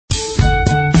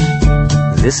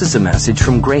This is a message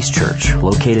from Grace Church,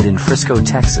 located in Frisco,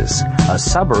 Texas, a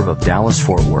suburb of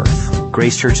Dallas-Fort Worth.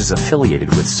 Grace Church is affiliated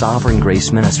with Sovereign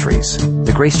Grace Ministries.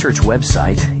 The Grace Church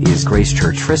website is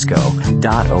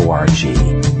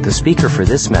gracechurchfrisco.org. The speaker for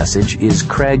this message is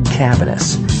Craig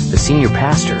Cabanis, the senior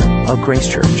pastor of Grace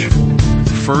Church.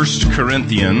 1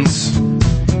 Corinthians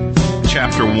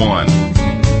chapter 1.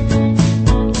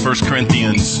 1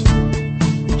 Corinthians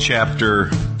chapter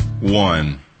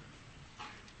 1.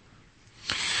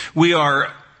 We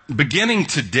are beginning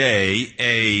today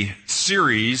a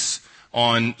series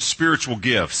on spiritual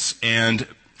gifts, and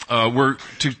we're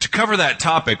to cover that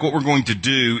topic. What we're going to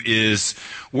do is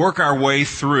work our way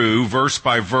through verse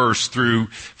by verse through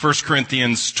 1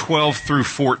 Corinthians 12 through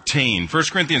 14. 1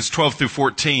 Corinthians 12 through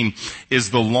 14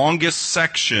 is the longest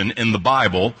section in the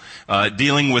Bible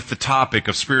dealing with the topic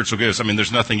of spiritual gifts. I mean,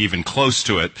 there's nothing even close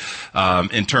to it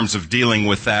in terms of dealing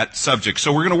with that subject.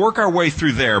 So we're going to work our way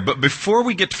through there. But before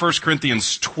we get to 1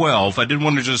 Corinthians 12, I didn't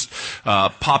want to just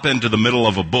pop into the middle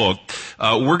of a book.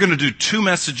 We're going to do two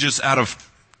messages out of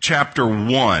chapter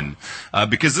 1,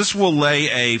 because this will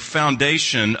lay a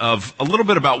foundation of a little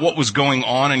bit about what was going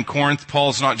on in Corinth.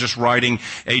 Paul's not just writing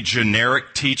a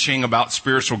generic teaching about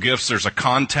spiritual gifts. There's a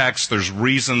context, there's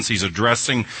reasons. He's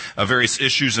addressing various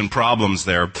issues and problems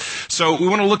there. So we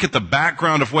want to look at the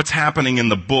background of what's happening in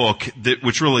the book,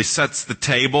 which really sets the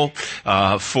table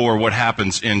for what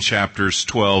happens in chapters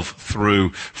 12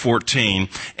 through 14.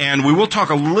 And we will talk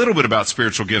a little bit about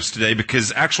spiritual gifts today,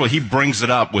 because actually he brings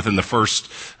it up within the first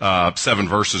 7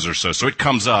 verses or so. So it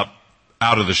comes up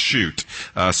out of the chute.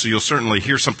 So you'll certainly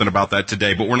hear something about that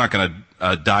today, but we're not going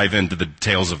to dive into the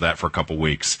details of that for a couple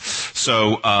weeks.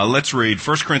 So let's read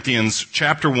 1 Corinthians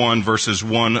chapter 1, verses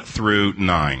 1 through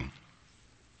 9.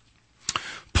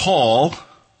 Paul,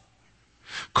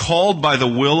 called by the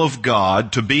will of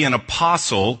God to be an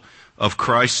apostle of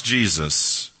Christ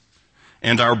Jesus,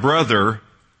 and our brother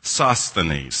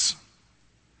Sosthenes,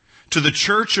 to the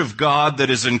church of God that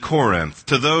is in Corinth,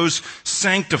 to those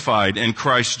sanctified in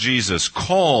Christ Jesus,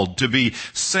 called to be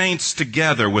saints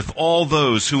together with all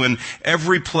those who in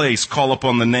every place call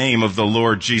upon the name of the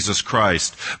Lord Jesus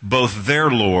Christ, both their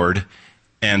Lord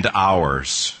and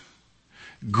ours.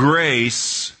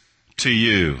 Grace to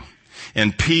you,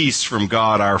 and peace from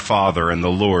God our Father and the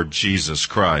Lord Jesus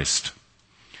Christ.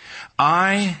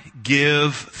 I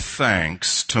give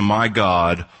thanks to my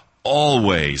God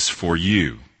always for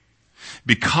you,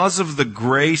 because of the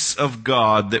grace of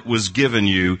God that was given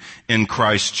you in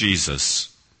Christ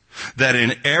Jesus, that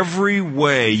in every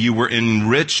way you were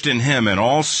enriched in Him in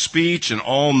all speech and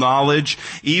all knowledge,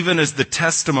 even as the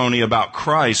testimony about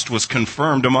Christ was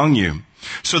confirmed among you,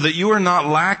 so that you are not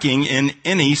lacking in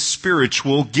any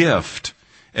spiritual gift,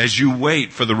 as you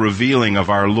wait for the revealing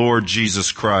of our Lord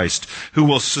Jesus Christ, who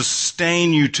will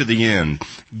sustain you to the end,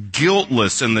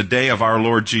 guiltless in the day of our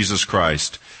Lord Jesus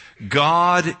Christ.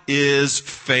 God is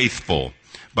faithful,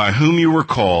 by whom you were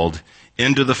called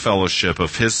into the fellowship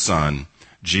of His Son,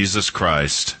 Jesus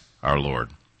Christ, our Lord.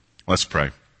 Let's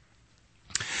pray.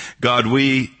 God,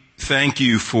 we thank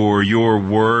you for your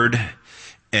word,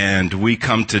 and we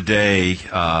come today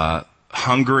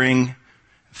hungering,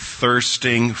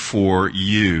 thirsting for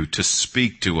you to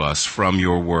speak to us from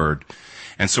your word.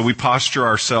 And so we posture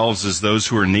ourselves as those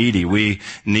who are needy. We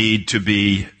need to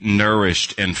be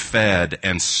nourished and fed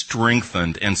and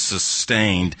strengthened and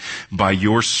sustained by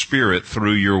your Spirit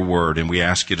through your word. And we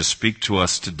ask you to speak to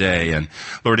us today. And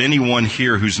Lord, anyone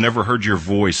here who's never heard your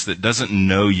voice, that doesn't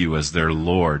know you as their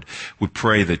Lord, we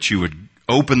pray that you would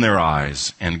open their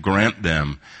eyes and grant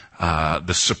them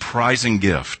the surprising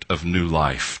gift of new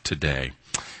life today.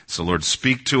 So Lord,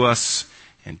 speak to us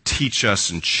and teach us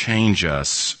and change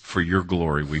us for your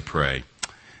glory, we pray.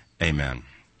 Amen.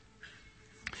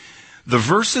 The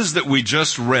verses that we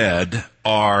just read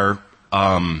are,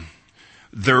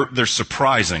 they're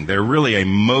surprising. They're really a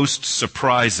most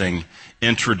surprising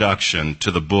introduction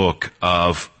to the book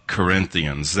of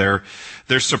Corinthians. They're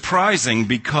surprising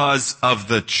because of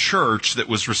the church that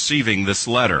was receiving this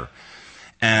letter.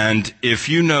 And if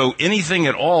you know anything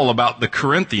at all about the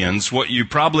Corinthians, what you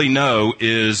probably know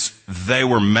is they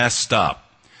were messed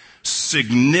up.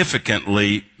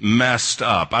 Significantly messed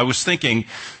up. I was thinking,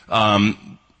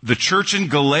 the church in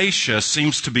Galatia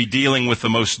seems to be dealing with the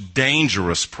most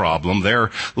dangerous problem. They're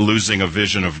losing a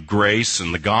vision of grace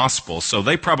and the gospel, so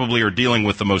they probably are dealing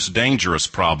with the most dangerous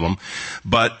problem.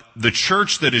 But the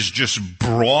church that is just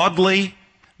broadly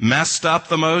messed up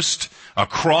the most,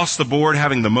 across the board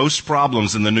having the most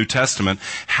problems in the New Testament,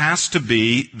 has to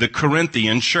be the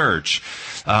Corinthian church.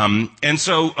 And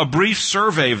so a brief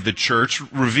survey of the church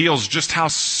reveals just how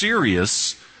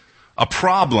serious a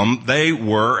problem they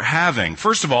were having.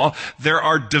 First of all, there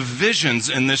are divisions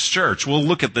in this church. We'll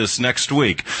look at this next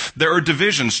week. There are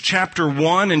divisions. Chapter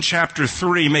 1 and chapter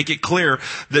 3 make it clear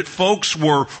that folks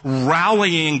were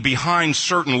rallying behind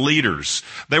certain leaders.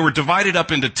 They were divided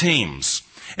up into teams.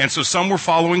 And so some were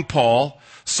following Paul,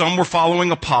 some were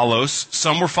following Apollos,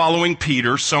 some were following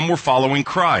Peter, some were following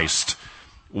Christ.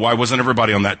 Why wasn't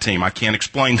everybody on that team? I can't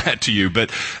explain that to you,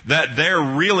 but that they're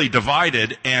really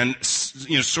divided and,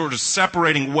 sort of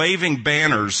separating, waving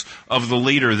banners of the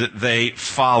leader that they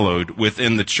followed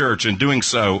within the church and doing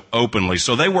so openly.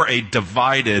 So they were a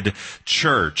divided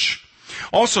church.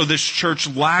 Also, this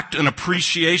church lacked an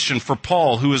appreciation for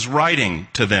Paul, who is writing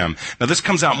to them. Now, this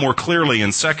comes out more clearly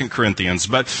in 2 Corinthians,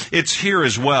 but it's here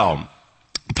as well.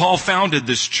 Paul founded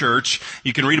this church.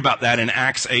 You can read about that in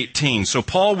Acts 18. So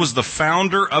Paul was the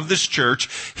founder of this church.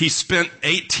 He spent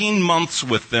 18 months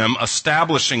with them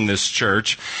establishing this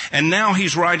church. And now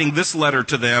he's writing this letter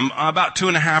to them about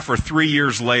 2.5 or 3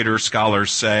 years later,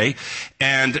 scholars say.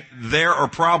 And there are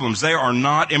problems. They are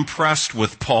not impressed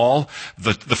with Paul,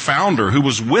 the founder, who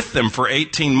was with them for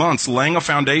 18 months, laying a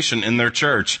foundation in their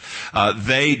church.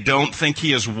 They don't think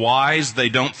he is wise. They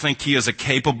don't think he is a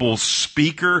capable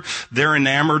speaker. They're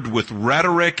enamored with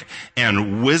rhetoric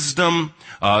and wisdom,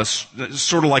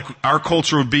 sort of like our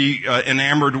culture would be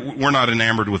enamored. We're not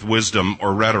enamored with wisdom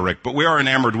or rhetoric, but we are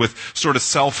enamored with sort of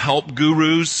self-help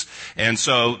gurus, and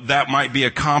so that might be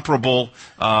a comparable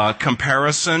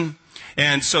comparison.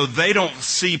 And so they don't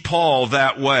see Paul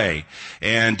that way,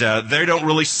 and they don't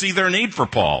really see their need for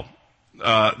Paul.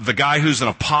 The guy who's an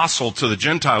apostle to the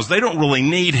Gentiles, they don't really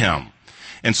need him.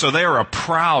 And so they are a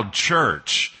proud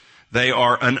church. They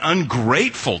are an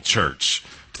ungrateful church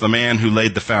to the man who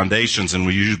laid the foundations and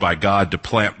was used by God to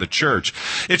plant the church.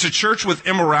 It's a church with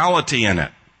immorality in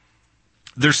it.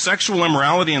 There's sexual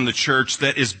immorality in the church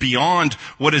that is beyond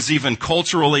what is even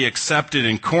culturally accepted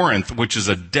in Corinth, which is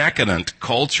a decadent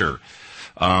culture.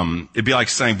 It'd be like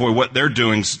saying, boy, what they're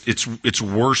doing, it's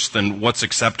worse than what's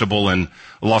acceptable in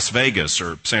Las Vegas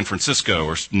or San Francisco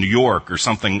or New York or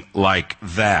something like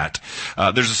that.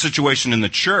 There's a situation in the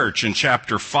church in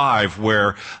chapter 5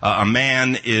 where a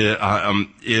man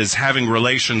is having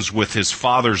relations with his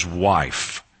father's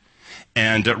wife.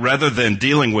 And rather than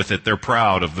dealing with it, they're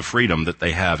proud of the freedom that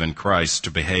they have in Christ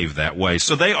to behave that way.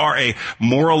 So they are a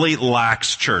morally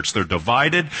lax church. They're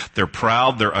divided, they're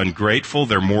proud, they're ungrateful,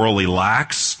 they're morally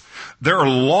lax. There are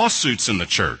lawsuits in the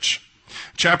church.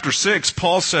 Chapter 6,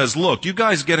 Paul says, look, you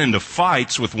guys get into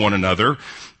fights with one another.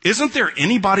 Isn't there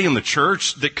anybody in the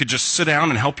church that could just sit down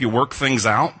and help you work things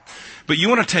out? But you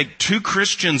want to take 2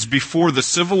 Christians before the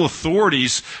civil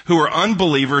authorities who are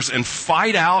unbelievers and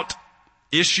fight out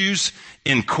issues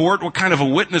in court? What kind of a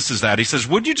witness is that? He says,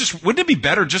 wouldn't it be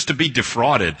better just to be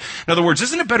defrauded? In other words,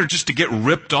 isn't it better just to get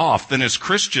ripped off than as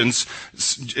Christians,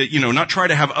 not try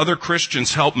to have other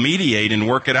Christians help mediate and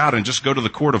work it out and just go to the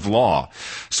court of law?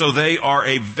 So they are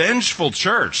a vengeful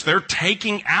church. They're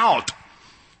taking out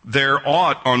their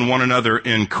ought on one another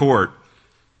in court.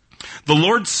 The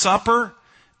Lord's Supper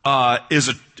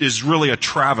is really a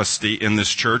travesty in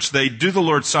this church. They do the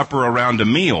Lord's Supper around a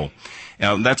meal.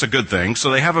 Now, that's a good thing.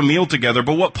 So they have a meal together.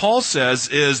 But what Paul says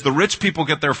is the rich people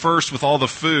get there first with all the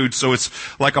food. So it's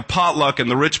like a potluck, and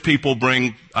the rich people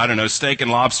bring, steak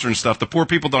and lobster and stuff. The poor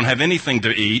people don't have anything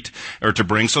to eat or to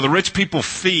bring. So the rich people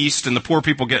feast, and the poor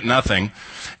people get nothing.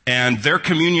 And their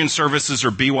communion services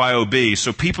are BYOB.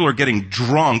 So people are getting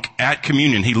drunk at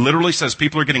communion. He literally says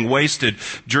people are getting wasted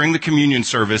during the communion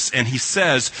service. And he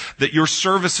says that your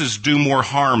services do more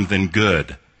harm than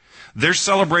good. They're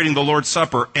celebrating the Lord's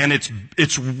Supper, and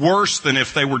it's worse than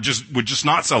if they would just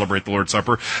not celebrate the Lord's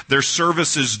Supper. Their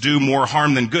services do more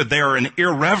harm than good. They are an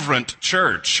irreverent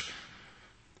church.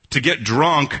 To get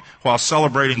drunk while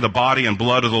celebrating the body and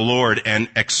blood of the Lord and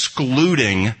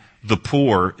excluding the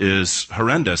poor is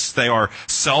horrendous. They are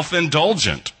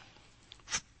self-indulgent.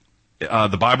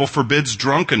 The Bible forbids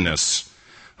drunkenness.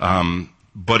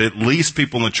 But at least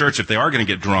people in the church, if they are going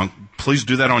to get drunk, please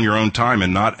do that on your own time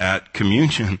and not at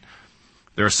communion.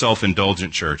 They're a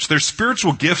self-indulgent church. There's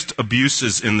spiritual gift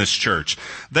abuses in this church.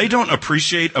 They don't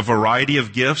appreciate a variety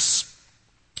of gifts.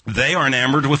 They are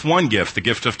enamored with one gift, the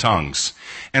gift of tongues.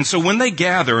 And so when they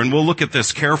gather, and we'll look at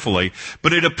this carefully,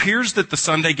 but it appears that the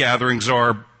Sunday gatherings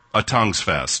are a tongues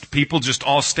fest. People just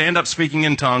all stand up speaking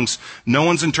in tongues. No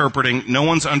one's interpreting. No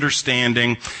one's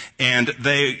understanding. And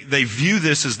they view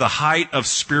this as the height of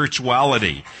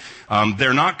spirituality.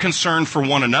 They're not concerned for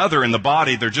one another in the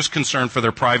body. They're just concerned for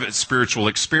their private spiritual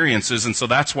experiences. And so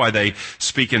that's why they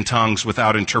speak in tongues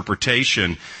without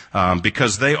interpretation,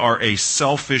 because they are a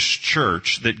selfish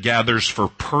church that gathers for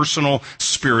personal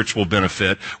spiritual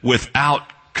benefit without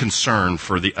concern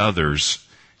for the others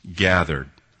gathered.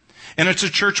 And it's a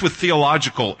church with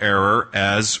theological error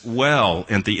as well.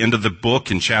 At the end of the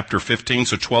book in chapter 15,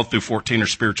 so 12 through 14 are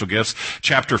spiritual gifts.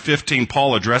 Chapter 15,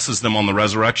 Paul addresses them on the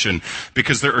resurrection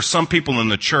because there are some people in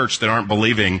the church that aren't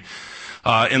believing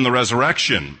in the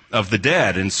resurrection of the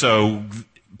dead. And so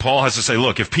Paul has to say,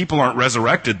 look, if people aren't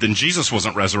resurrected, then Jesus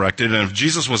wasn't resurrected. And if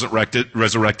Jesus wasn't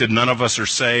resurrected, none of us are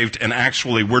saved. And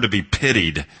actually, we're to be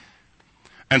pitied.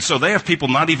 And so they have people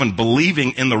not even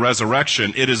believing in the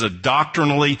resurrection. It is a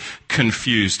doctrinally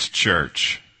confused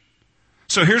church.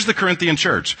 So here's the Corinthian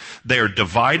church. They are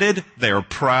divided, they are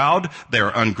proud, they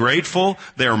are ungrateful,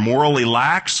 they are morally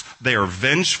lax, they are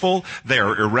vengeful, they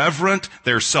are irreverent,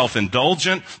 they are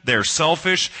self-indulgent, they are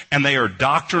selfish, and they are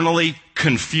doctrinally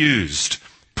confused.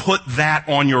 Put that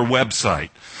on your website.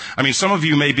 I mean, some of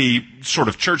you may be sort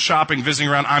of church shopping, visiting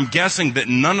around. I'm guessing that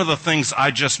none of the things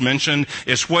I just mentioned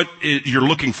is what you're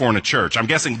looking for in a church. I'm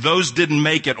guessing those didn't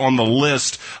make it on the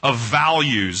list of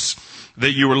values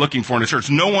that you were looking for in a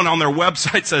church. No one on their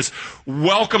website says,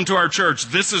 welcome to our church.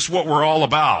 This is what we're all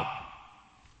about.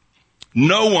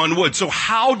 No one would. So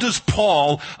how does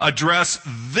Paul address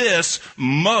this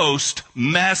most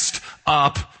messed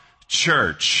up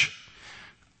church?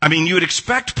 I mean, you would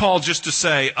expect Paul just to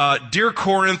say, Dear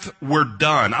Corinth, we're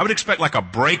done. I would expect like a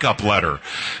breakup letter.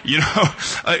 You know,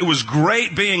 it was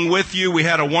great being with you. We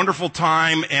had a wonderful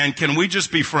time. And can we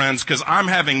just be friends? Because I'm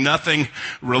having nothing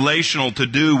relational to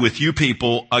do with you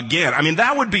people again. I mean,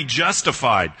 that would be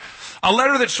justified. A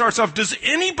letter that starts off, does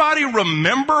anybody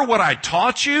remember what I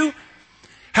taught you?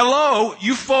 Hello,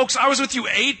 you folks, I was with you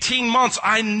 18 months.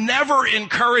 I never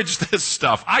encouraged this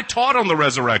stuff. I taught on the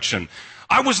resurrection.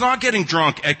 I was not getting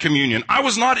drunk at communion. I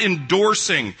was not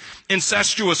endorsing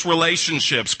incestuous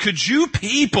relationships. Could you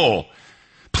people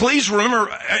please remember,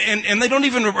 and they don't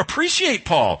even appreciate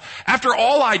Paul. After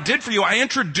all I did for you, I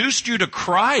introduced you to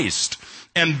Christ.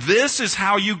 And this is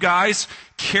how you guys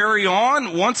carry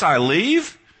on once I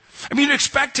leave? I mean, you'd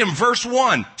expect him, verse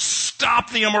 1, stop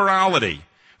the immorality.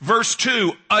 Verse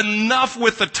 2, enough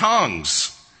with the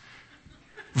tongues.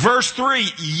 Verse 3,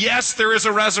 yes, there is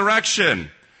a resurrection.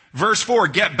 Verse 4,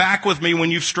 get back with me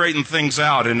when you've straightened things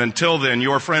out. And until then,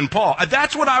 your friend Paul.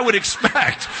 That's what I would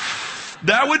expect.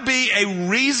 That would be a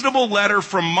reasonable letter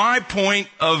from my point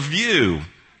of view.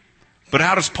 But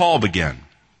how does Paul begin?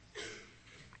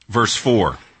 Verse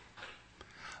 4,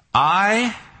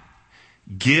 I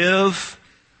give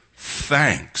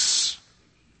thanks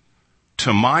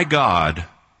to my God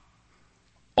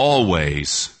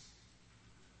always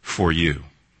for you.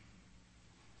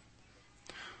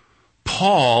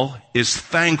 Paul is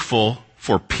thankful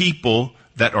for people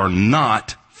that are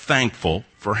not thankful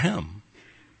for him.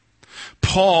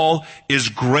 Paul is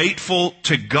grateful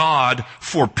to God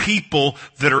for people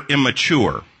that are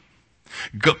immature.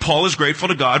 Paul is grateful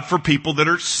to God for people that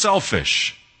are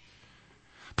selfish.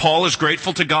 Paul is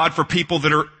grateful to God for people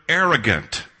that are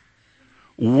arrogant,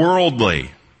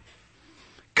 worldly,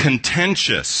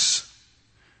 contentious,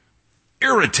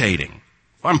 irritating.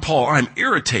 I'm Paul, I'm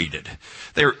irritated.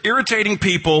 They're irritating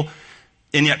people,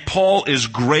 and yet Paul is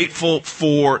grateful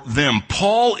for them.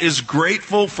 Paul is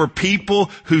grateful for people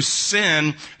who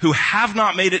sin, who have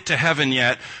not made it to heaven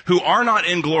yet, who are not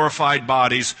in glorified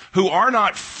bodies, who are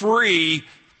not free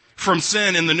from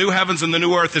sin in the new heavens and the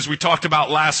new earth, as we talked about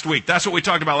last week. That's what we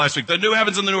talked about last week, the new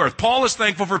heavens and the new earth. Paul is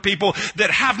thankful for people that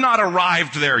have not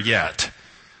arrived there yet.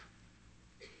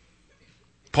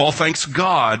 Paul thanks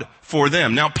God for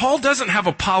them. Now, Paul doesn't have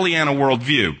a Pollyanna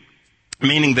worldview,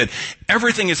 meaning that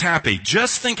everything is happy.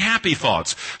 Just think happy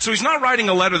thoughts. So he's not writing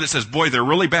a letter that says, boy, they're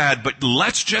really bad, but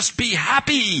let's just be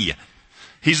happy.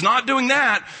 He's not doing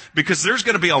that because there's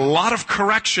going to be a lot of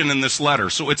correction in this letter.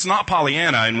 So it's not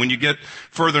Pollyanna. And when you get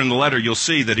further in the letter, you'll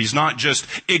see that he's not just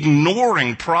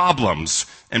ignoring problems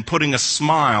and putting a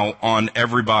smile on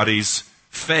everybody's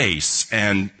face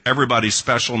and everybody's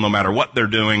special no matter what they're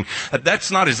doing.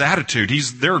 That's not his attitude.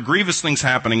 There are grievous things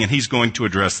happening and he's going to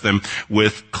address them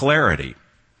with clarity.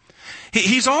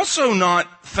 He's also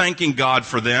not thanking God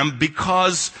for them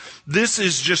because this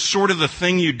is just sort of the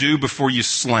thing you do before you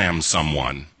slam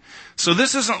someone. So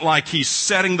this isn't like he's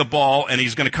setting the ball and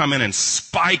he's going to come in and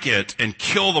spike it and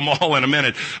kill them all in a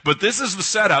minute. But this is the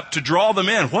setup to draw them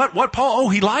in. What, Paul? Oh,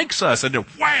 he likes us. And then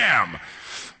wham!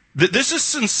 This is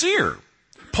sincere.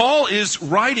 Paul is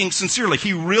writing sincerely.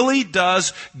 He really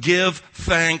does give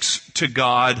thanks to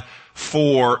God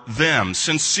for them.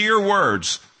 Sincere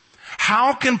words.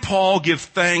 How can Paul give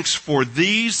thanks for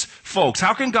these folks?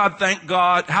 How can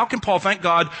Paul thank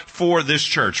God for this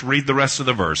church? Read the rest of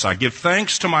the verse. I give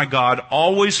thanks to my God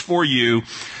always for you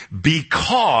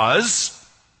because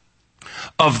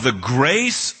of the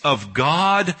grace of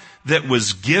God that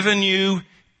was given you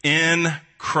in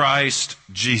Christ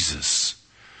Jesus.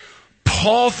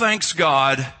 Paul thanks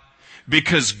God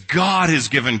because God has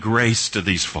given grace to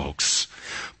these folks.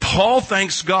 Paul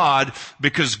thanks God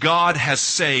because God has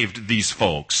saved these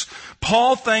folks.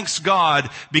 Paul thanks God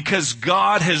because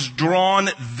God has drawn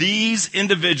these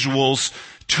individuals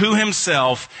to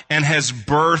himself and has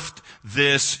birthed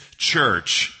this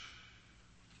church.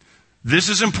 This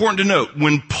is important to note.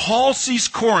 When Paul sees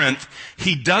Corinth,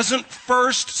 he doesn't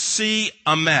first see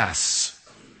a mess.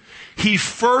 He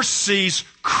first sees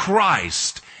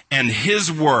Christ and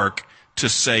his work to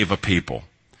save a people.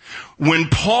 When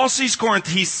Paul sees Corinth,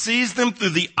 he sees them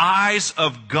through the eyes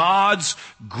of God's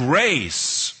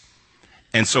grace.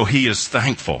 And so he is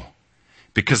thankful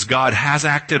because God has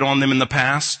acted on them in the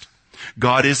past.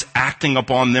 God is acting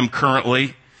upon them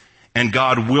currently, and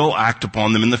God will act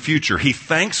upon them in the future. He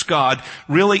thanks God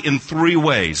really in three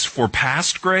ways: for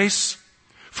past grace,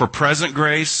 for present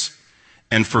grace,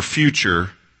 and for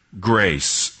future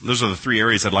grace. Those are the three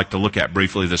areas I'd like to look at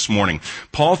briefly this morning.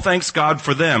 Paul thanks God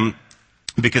for them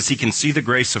because he can see the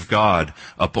grace of God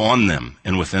upon them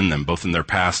and within them, both in their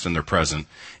past and their present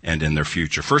and in their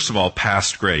future. First of all,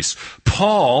 past grace.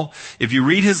 Paul, if you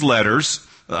read his letters,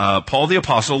 Paul the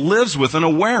Apostle lives with an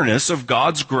awareness of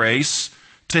God's grace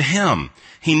to him.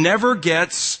 He never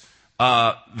gets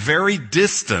very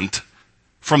distant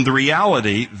from the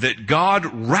reality that God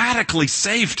radically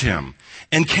saved him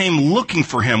and came looking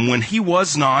for him when he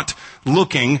was not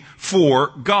looking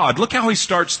for God. Look how he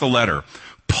starts the letter.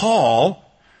 Paul,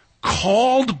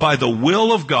 called by the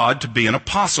will of God to be an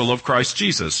apostle of Christ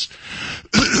Jesus.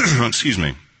 Excuse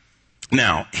me.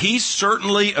 Now, he's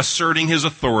certainly asserting his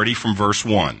authority from verse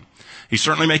 1. He's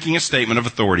certainly making a statement of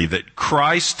authority that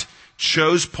Christ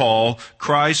chose Paul,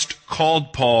 Christ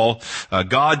called Paul,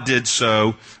 God did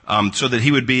so that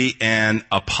he would be an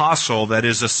apostle, that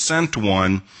is a sent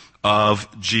one of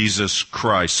Jesus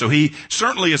Christ. So he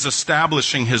certainly is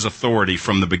establishing his authority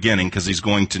from the beginning because he's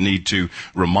going to need to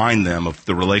remind them of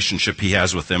the relationship he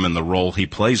has with them and the role he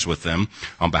plays with them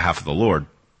on behalf of the Lord.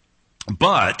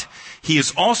 But he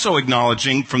is also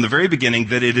acknowledging from the very beginning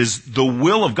that it is the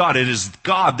will of God. It is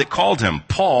God that called him.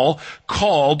 Paul,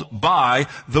 called by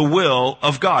the will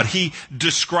of God. He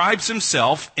describes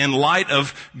himself in light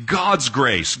of God's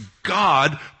grace.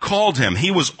 God called him. He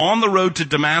was on the road to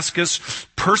Damascus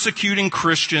persecuting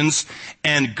Christians,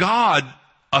 and God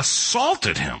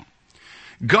assaulted him.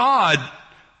 God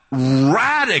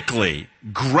radically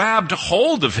grabbed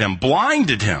hold of him,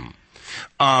 blinded him.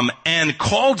 And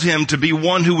called him to be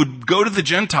one who would go to the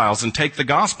Gentiles and take the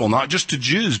gospel, not just to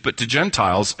Jews, but to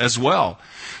Gentiles as well.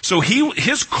 So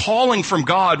his calling from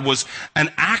God was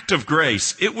an act of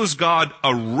grace. It was God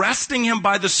arresting him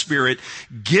by the Spirit,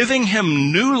 giving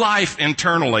him new life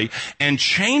internally, and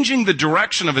changing the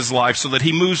direction of his life so that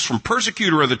he moves from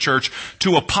persecutor of the church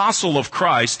to apostle of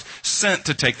Christ, sent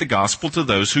to take the gospel to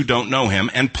those who don't know him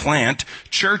and plant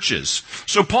churches.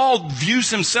 So Paul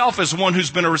views himself as one who's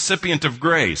been a recipient of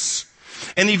grace.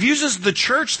 And he views the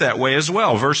church that way as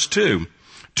well. Verse 2,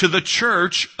 to the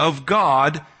church of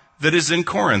God that is in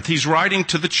Corinth. He's writing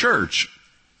to the church.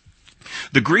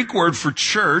 The Greek word for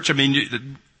church,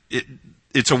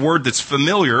 it's a word that's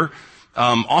familiar.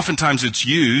 Oftentimes it's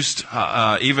used,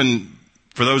 even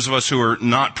for those of us who are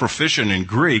not proficient in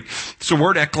Greek. It's the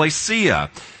word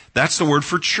ekklesia. That's the word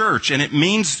for church. And it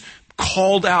means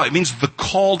called out. It means the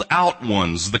called out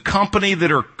ones, the company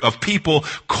that are of people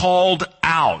called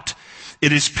out.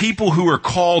 It is people who are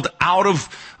called out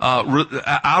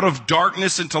of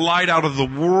darkness into light, out of the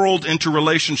world into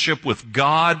relationship with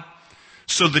God.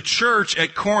 So the church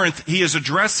at Corinth, he is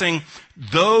addressing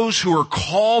those who are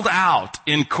called out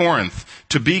in Corinth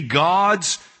to be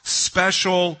God's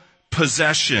special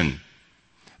possession.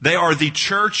 They are the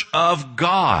church of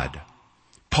God.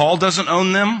 Paul doesn't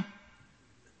own them.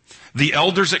 The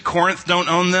elders at Corinth don't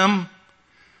own them.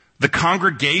 The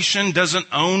congregation doesn't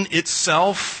own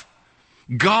itself.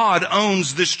 God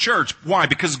owns this church. Why?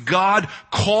 Because God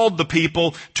called the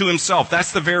people to himself.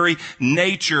 That's the very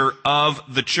nature of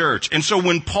the church. And so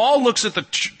when Paul looks at the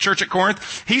church at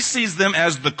Corinth, he sees them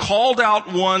as the called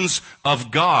out ones of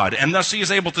God. And thus he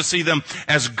is able to see them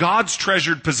as God's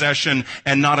treasured possession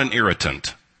and not an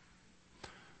irritant.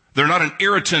 They're not an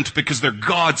irritant because they're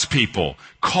God's people,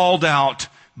 called out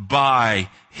by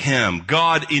him.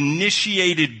 God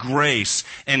initiated grace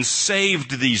and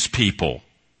saved these people.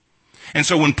 And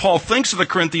so when Paul thinks of the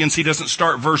Corinthians, he doesn't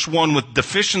start verse 1 with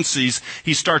deficiencies.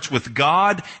 He starts with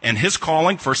God and his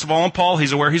calling. First of all, on Paul,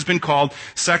 he's aware he's been called.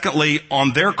 Secondly,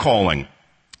 on their calling.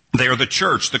 They are the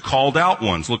church, the called out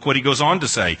ones. Look what he goes on to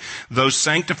say. Those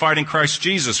sanctified in Christ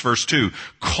Jesus, verse 2,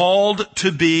 called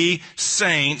to be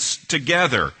saints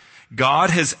together. God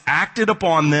has acted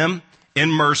upon them in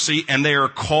mercy, and they are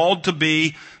called to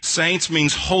be saints,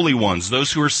 means holy ones,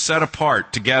 those who are set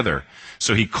apart together.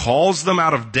 So he calls them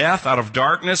out of death, out of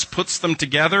darkness, puts them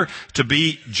together to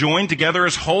be joined together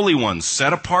as holy ones,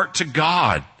 set apart to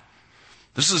God.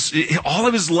 This is, all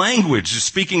of his language is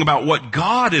speaking about what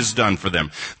God has done for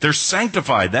them. They're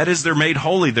sanctified. That is, they're made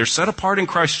holy. They're set apart in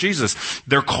Christ Jesus.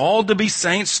 They're called to be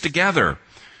saints together.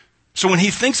 So when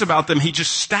he thinks about them, he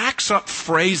just stacks up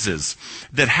phrases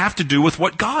that have to do with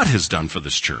what God has done for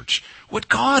this church, what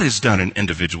God has done in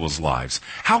individuals' lives,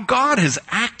 how God has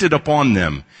acted upon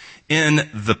them in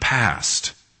the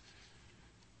past.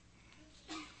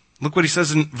 Look what he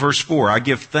says in verse 4. I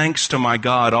give thanks to my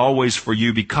God always for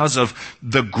you because of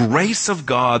the grace of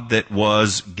God that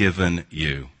was given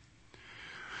you.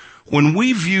 When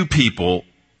we view people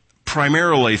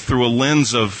primarily through a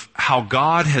lens of how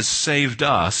God has saved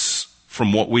us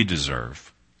from what we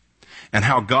deserve and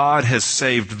how God has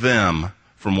saved them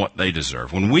from what they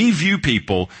deserve. When we view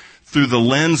people through the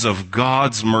lens of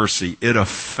God's mercy, it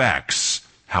affects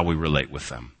how we relate with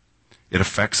them. It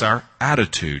affects our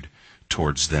attitude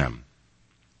towards them.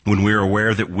 When we are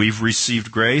aware that we've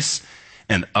received grace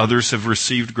and others have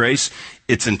received grace,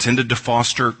 it's intended to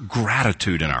foster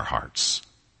gratitude in our hearts.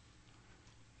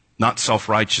 Not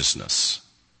self-righteousness.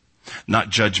 Not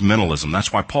judgmentalism.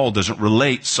 That's why Paul doesn't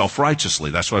relate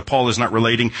self-righteously. That's why Paul is not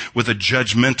relating with a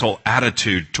judgmental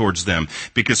attitude towards them.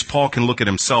 Because Paul can look at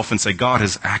himself and say, God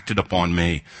has acted upon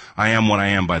me. I am what I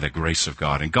am by the grace of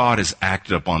God. And God has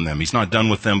acted upon them. He's not done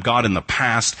with them. God in the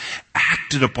past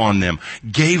acted upon them,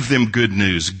 gave them good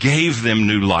news, gave them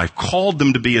new life, called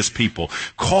them to be his people,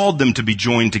 called them to be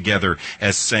joined together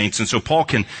as saints. And so Paul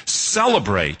can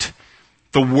celebrate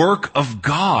the work of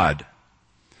God.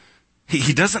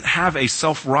 He doesn't have a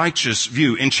self-righteous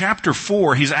view. In chapter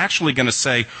 4, he's actually going to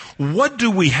say, what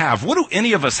do we have? What do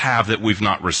any of us have that we've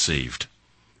not received?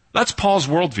 That's Paul's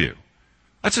worldview.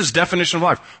 That's his definition of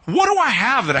life. What do I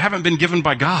have that I haven't been given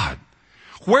by God?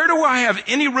 Where do I have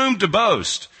any room to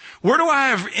boast? Where do I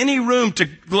have any room to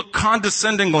look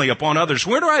condescendingly upon others?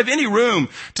 Where do I have any room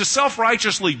to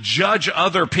self-righteously judge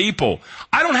other people?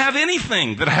 I don't have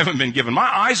anything that I haven't been given. My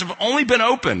eyes have only been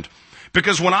opened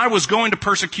because when I was going to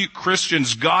persecute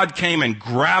Christians, God came and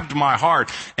grabbed my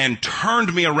heart and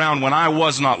turned me around when I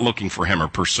was not looking for him or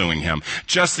pursuing him.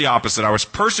 Just the opposite. I was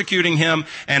persecuting him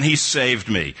and he saved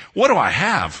me. What do I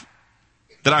have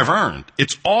that I've earned?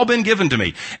 It's all been given to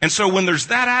me. And so when there's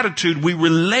that attitude, we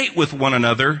relate with one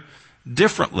another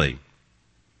differently.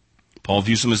 Paul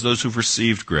views them as those who've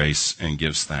received grace and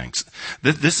gives thanks.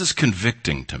 This is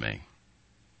convicting to me.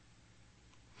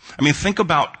 I mean, think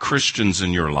about Christians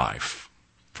in your life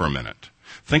for a minute.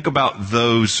 Think about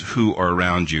those who are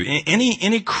around you.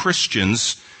 Any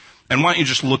Christians, and why don't you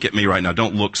just look at me right now?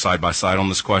 Don't look side by side on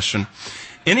this question.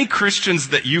 Any Christians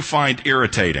that you find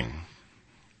irritating?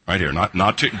 Right here.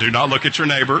 Do not look at your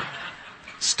neighbor.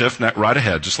 Stiff neck, right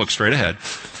ahead. Just look straight ahead.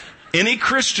 Any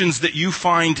Christians that you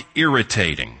find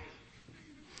irritating?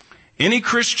 Any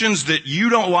Christians that you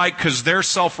don't like because they're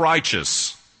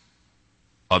self-righteous?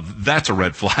 That's a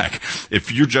red flag.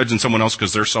 If you're judging someone else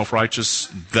because they're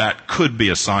self-righteous, that could be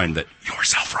a sign that you're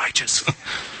self-righteous.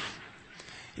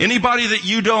 Anybody that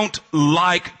you don't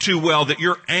like too well, that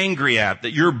you're angry at,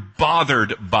 that you're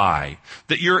bothered by,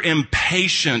 that you're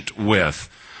impatient with.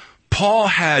 Paul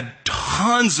had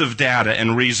tons of data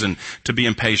and reason to be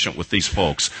impatient with these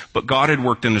folks, but God had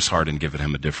worked in his heart and given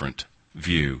him a different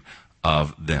view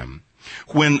of them.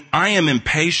 When I am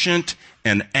impatient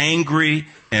and angry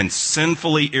and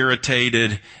sinfully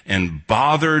irritated and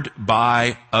bothered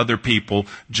by other people,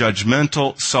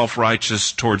 judgmental,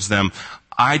 self-righteous towards them,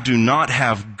 I do not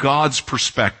have God's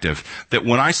perspective that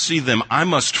when I see them, I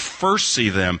must first see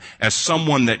them as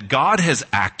someone that God has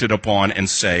acted upon and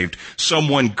saved,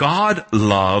 someone God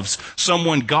loves,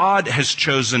 someone God has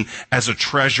chosen as a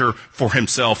treasure for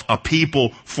himself, a people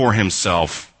for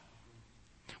himself.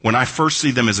 When I first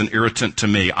see them as an irritant to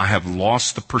me, I have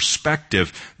lost the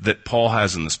perspective that Paul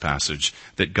has in this passage,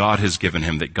 that God has given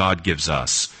him, that God gives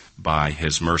us by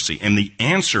his mercy. And the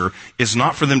answer is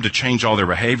not for them to change all their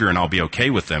behavior and I'll be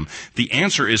okay with them. The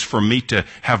answer is for me to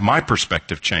have my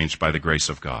perspective changed by the grace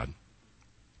of God.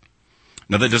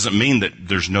 Now, that doesn't mean that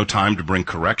there's no time to bring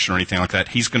correction or anything like that.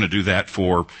 He's going to do that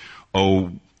for,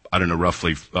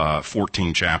 roughly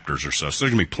 14 chapters or so. So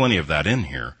there's going to be plenty of that in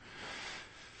here.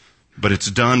 But it's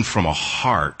done from a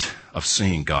heart of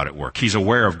seeing God at work. He's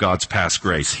aware of God's past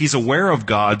grace. He's aware of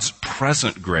God's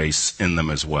present grace in them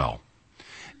as well.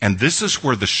 And this is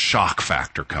where the shock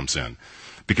factor comes in.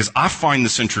 Because I find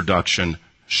this introduction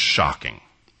shocking.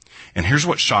 And here's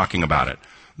what's shocking about it.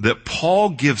 That Paul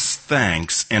gives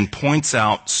thanks and points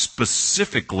out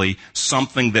specifically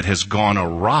something that has gone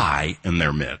awry in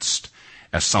their midst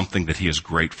as something that he is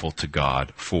grateful to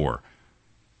God for.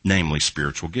 Namely,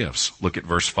 spiritual gifts. Look at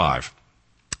verse 5.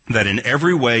 That in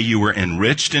every way you were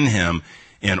enriched in him,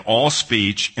 in all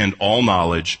speech and all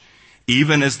knowledge,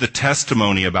 even as the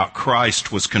testimony about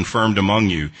Christ was confirmed among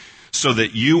you, so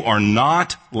that you are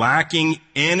not lacking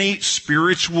any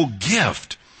spiritual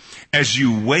gift as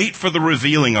you wait for the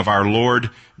revealing of our Lord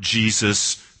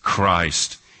Jesus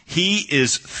Christ. He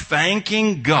is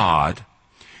thanking God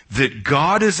that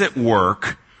God is at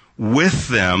work with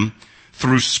them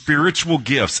through spiritual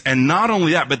gifts. And not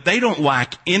only that, but they don't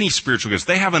lack any spiritual gifts.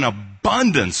 They have an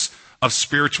abundance of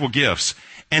spiritual gifts.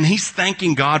 And he's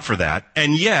thanking God for that.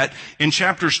 And yet, in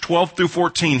chapters 12 through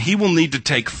 14, he will need to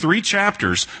take 3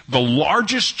 chapters, the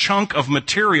largest chunk of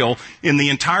material in the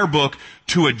entire book,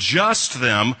 to adjust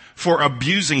them for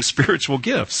abusing spiritual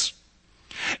gifts.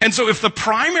 And so if the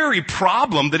primary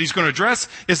problem that he's going to address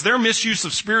is their misuse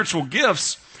of spiritual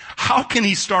gifts, how can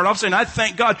he start off saying, I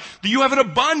thank God that you have an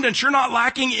abundance. You're not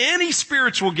lacking any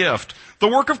spiritual gift. The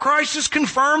work of Christ is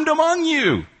confirmed among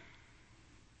you.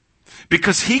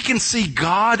 Because he can see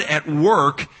God at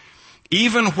work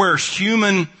even where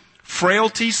human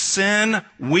frailty, sin,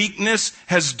 weakness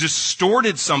has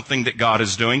distorted something that God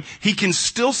is doing. He can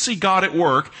still see God at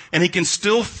work, and he can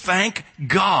still thank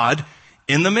God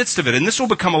in the midst of it. And this will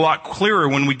become a lot clearer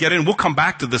when we get in. We'll come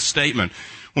back to this statement.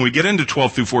 When we get into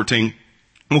 12 through 14,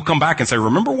 we'll come back and say,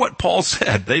 remember what Paul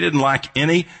said. They didn't lack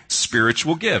any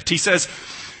spiritual gift. He says,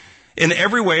 in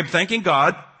every way, thanking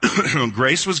God,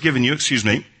 grace was given you,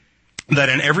 that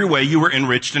in every way you were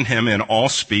enriched in him in all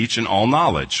speech and all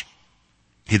knowledge.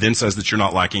 He then says that you're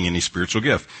not lacking any spiritual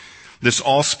gift. This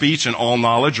all speech and all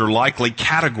knowledge are likely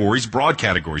categories, broad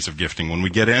categories of gifting. When we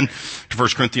get in to 1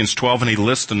 Corinthians 12 and he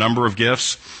lists a number of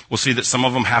gifts, we'll see that some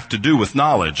of them have to do with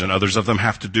knowledge and others of them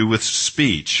have to do with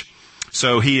speech.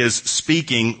 So he is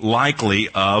speaking likely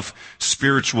of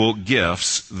spiritual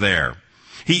gifts there.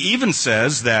 He even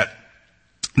says that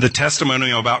the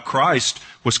testimony about Christ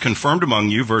was confirmed among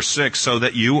you, verse 6, so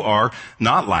that you are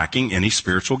not lacking any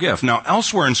spiritual gift. Now,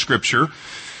 elsewhere in Scripture,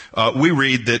 we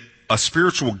read that a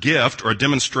spiritual gift or a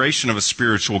demonstration of a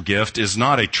spiritual gift is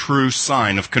not a true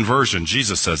sign of conversion.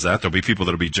 Jesus says that. There'll be people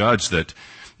that will be judged that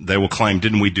they will claim,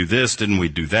 didn't we do this? Didn't we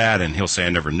do that? And he'll say, I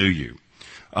never knew you.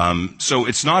 So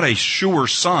it's not a sure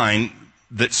sign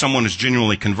that someone is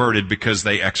genuinely converted because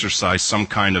they exercise some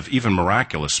kind of even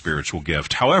miraculous spiritual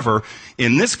gift. However,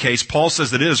 in this case, Paul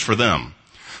says it is for them.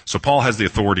 So Paul has the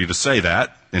authority to say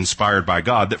that, inspired by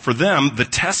God, that for them, the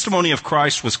testimony of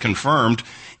Christ was confirmed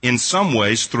in some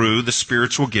ways through the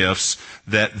spiritual gifts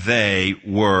that they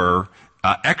were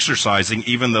exercising,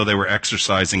 even though they were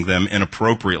exercising them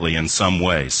inappropriately in some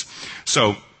ways.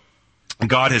 So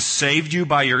God has saved you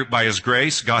by his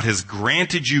grace. God has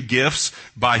granted you gifts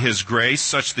by his grace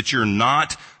such that you're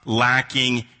not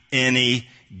lacking any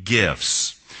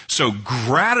gifts. So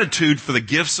gratitude for the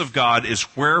gifts of God is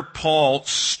where Paul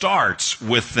starts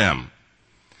with them.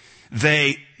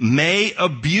 They may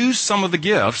abuse some of the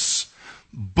gifts,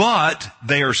 but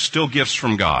they are still gifts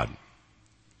from God.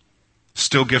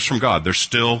 Still gifts from God. They're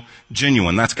still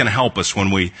genuine. That's going to help us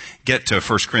when we get to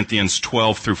 1 Corinthians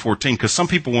 12 through 14, because some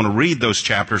people want to read those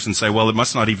chapters and say, well, it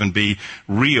must not even be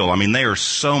real. I mean, they are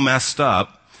so messed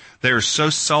up. They are so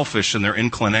selfish in their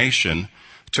inclination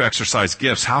to exercise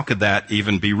gifts. How could that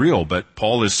even be real? But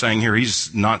Paul is saying here,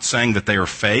 he's not saying that they are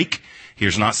fake.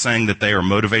 He's not saying that they are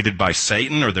motivated by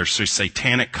Satan or they're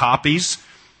satanic copies.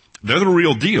 They're the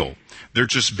real deal. They're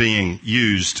just being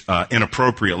used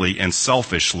inappropriately and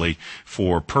selfishly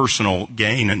for personal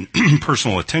gain and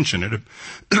personal attention.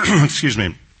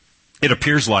 It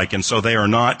appears like, and so they are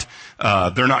not.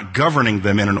 They're not governing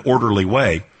them in an orderly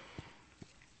way.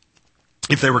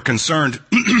 If they were concerned,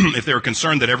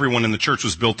 that everyone in the church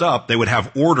was built up, they would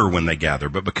have order when they gather.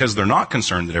 But because they're not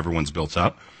concerned that everyone's built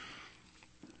up,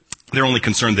 they're only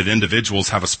concerned that individuals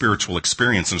have a spiritual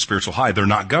experience and a spiritual high. They're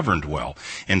not governed well.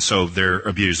 And so they're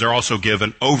abused. They're also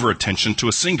given over-attention to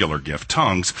a singular gift,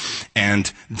 tongues,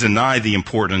 and deny the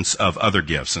importance of other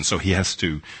gifts. And so he has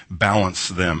to balance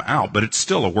them out. But it's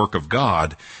still a work of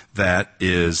God that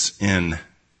is in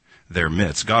their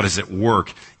midst. God is at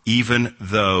work even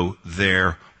though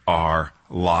there are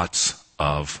lots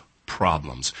of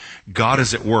problems. God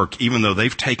is at work even though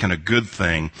they've taken a good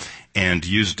thing and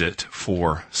used it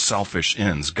for selfish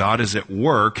ends. God is at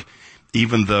work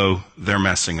even though they're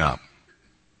messing up.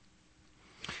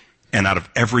 And out of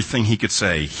everything he could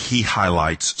say, he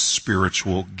highlights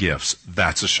spiritual gifts.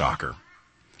 That's a shocker.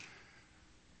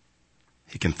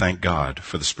 He can thank God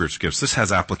for the spiritual gifts. This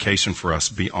has application for us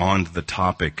beyond the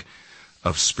topic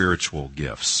of spiritual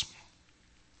gifts.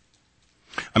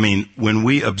 I mean, when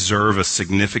we observe a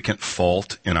significant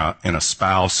fault in a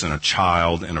spouse, in a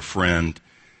child, in a friend,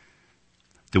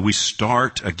 do we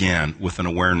start again with an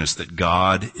awareness that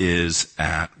God is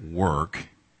at work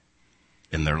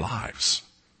in their lives?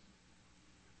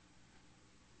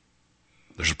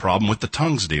 There's a problem with the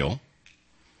tongues deal,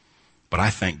 but I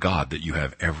thank God that you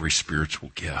have every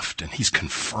spiritual gift, and he's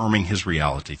confirming his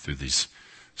reality through these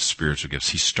spiritual gifts.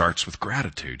 He starts with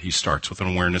gratitude. He starts with an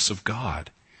awareness of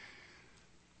God.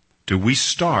 Do we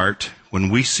start, when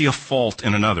we see a fault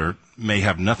in another, may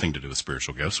have nothing to do with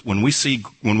spiritual gifts, when we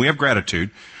have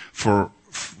gratitude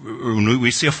when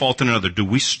we see a fault in another, do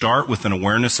we start with an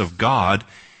awareness of God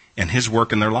and his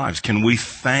work in their lives? Can we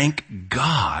thank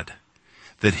God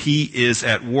that he is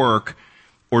at work,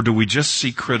 or do we just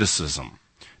see criticism?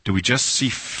 Do we just see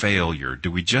failure?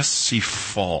 Do we just see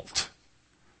fault?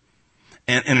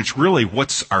 And it's really,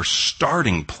 what's our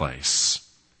starting place?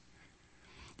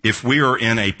 If we are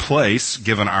in a place,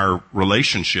 given our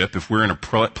relationship, if we're in a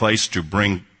place to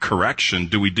bring correction,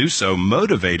 do we do so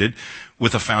motivated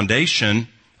with a foundation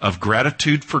of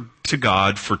gratitude to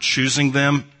God for choosing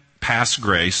them past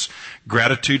grace,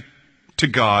 gratitude to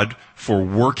God for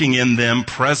working in them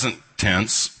present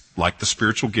tense, like the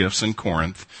spiritual gifts in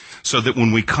Corinth, so that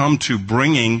when we come to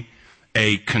bringing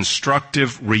a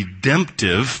constructive,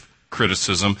 redemptive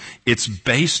criticism, it's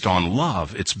based on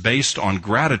love. It's based on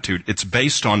gratitude. It's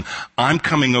based on, I'm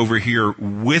coming over here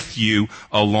with you,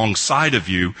 alongside of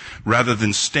you, rather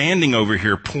than standing over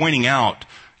here pointing out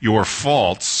your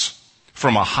faults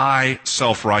from a high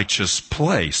self-righteous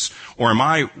place. Or am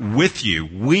I with you?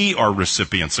 We are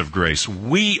recipients of grace.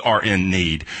 We are in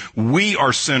need. We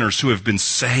are sinners who have been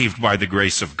saved by the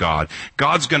grace of God.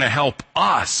 God's going to help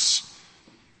us.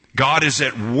 God is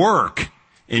at work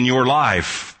in your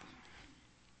life.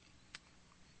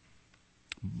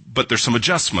 But there's some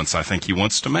adjustments I think he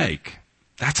wants to make.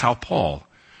 That's how Paul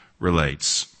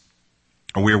relates.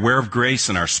 Are we aware of grace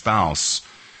in our spouse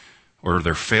or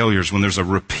their failures? When there's a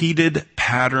repeated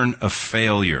pattern of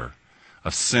failure,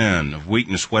 of sin, of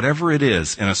weakness, whatever it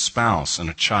is, in a spouse, in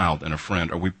a child, in a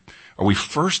friend, are we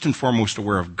first and foremost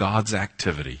aware of God's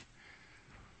activity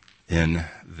in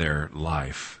their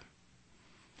life?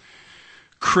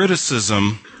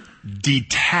 Criticism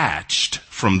detached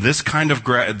from this kind of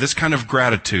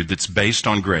gratitude that's based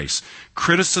on grace.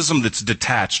 Criticism that's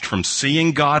detached from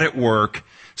seeing God at work,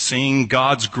 seeing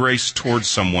God's grace towards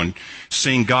someone,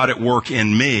 seeing God at work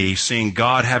in me, seeing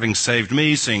God having saved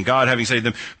me, seeing God having saved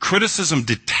them. Criticism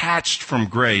detached from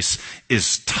grace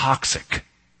is toxic.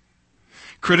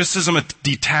 Criticism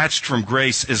detached from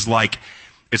grace is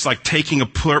it's like taking a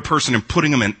person and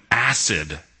putting them in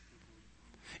acid.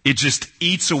 It just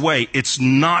eats away. It's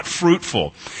not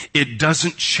fruitful. It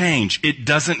doesn't change. It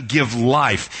doesn't give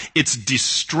life. It's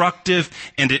destructive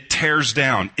and it tears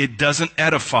down. It doesn't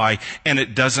edify and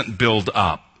it doesn't build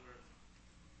up.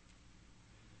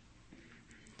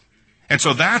 And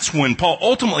so that's when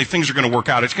ultimately things are going to work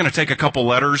out. It's going to take a couple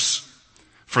letters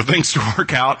for things to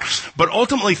work out, but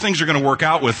ultimately things are going to work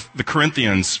out with the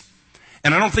Corinthians.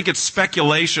 And I don't think it's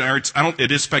speculation,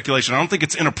 it is speculation. I don't think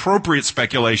it's inappropriate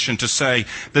speculation to say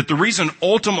that the reason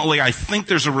ultimately I think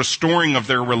there's a restoring of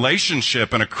their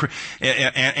relationship and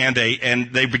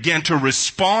they begin to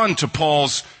respond to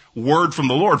Paul's word from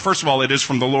the Lord. First of all, it is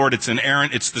from the Lord. It's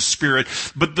inerrant. It's the Spirit.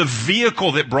 But the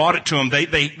vehicle that brought it to them,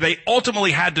 they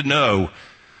ultimately had to know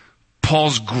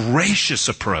Paul's gracious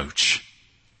approach.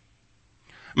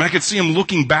 I mean, I could see him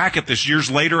looking back at this years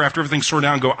later after everything's sorted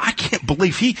out and go, I can't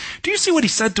believe do you see what he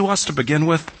said to us to begin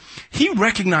with? He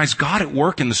recognized God at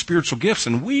work in the spiritual gifts,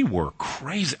 and we were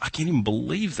crazy. I can't even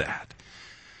believe that.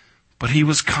 But he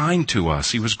was kind to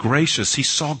us. He was gracious. He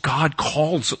saw God's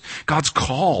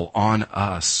call on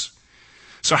us.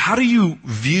 So how do you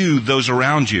view those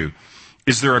around you?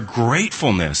 Is there a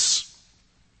gratefulness?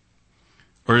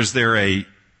 Or is there a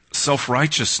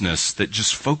self-righteousness that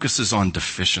just focuses on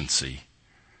deficiency?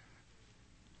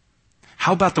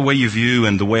 How about the way you view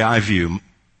and the way I view,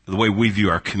 the way we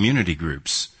view our community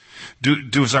groups?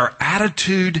 Does our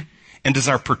attitude and does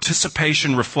our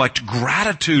participation reflect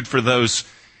gratitude for those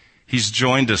he's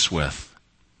joined us with?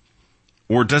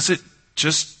 Or does it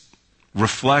just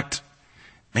reflect,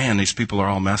 man, these people are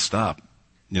all messed up,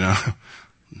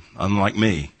 unlike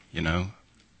me,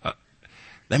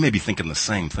 They may be thinking the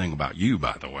same thing about you,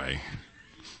 by the way.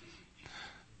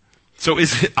 So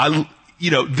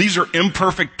these are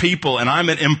imperfect people, and I'm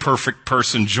an imperfect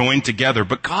person joined together,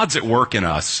 but God's at work in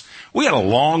us. We had a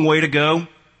long way to go,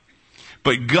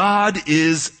 but God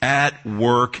is at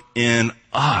work in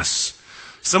us.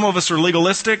 Some of us are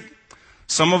legalistic.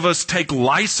 Some of us take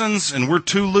license and we're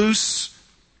too loose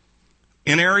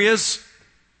in areas,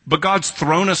 but God's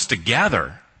thrown us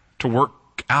together to work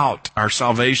out our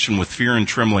salvation with fear and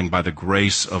trembling by the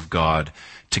grace of God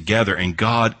together, and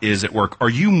God is at work. Are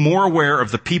you more aware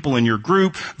of the people in your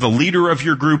group, the leader of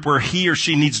your group, where he or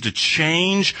she needs to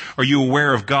change? Are you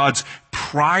aware of God's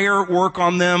prior work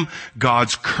on them,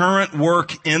 God's current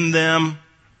work in them?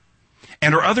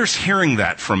 And are others hearing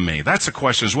that from me? That's a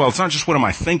question as well. It's not just what am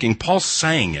I thinking. Paul's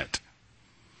saying it.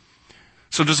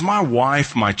 So does my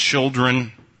wife, my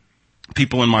children,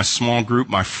 people in my small group,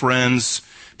 my friends,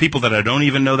 people that I don't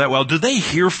even know that well, do they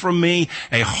hear from me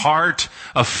a heart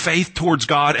of faith towards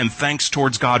God and thanks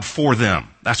towards God for them?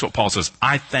 That's what Paul says.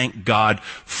 I thank God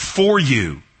for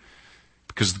you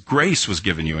because grace was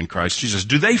given you in Christ Jesus.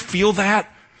 Do they feel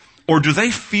that? Or do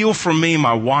they feel from me,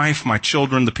 my wife, my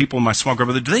children, the people in my small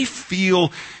group, do they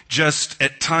feel just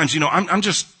at times, I'm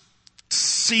just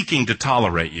seeking to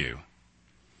tolerate you?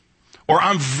 Or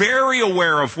I'm very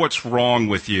aware of what's wrong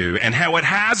with you and how it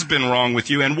has been wrong with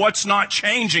you and what's not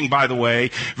changing, by the way,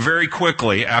 very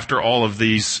quickly after all of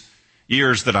these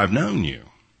years that I've known you.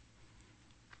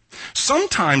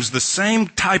 Sometimes the same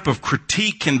type of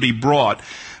critique can be brought,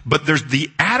 but there's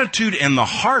the attitude and the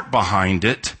heart behind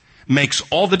it makes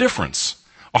all the difference.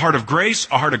 A heart of grace,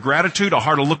 a heart of gratitude, a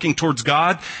heart of looking towards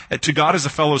God, to God as a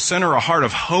fellow sinner, a heart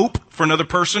of hope for another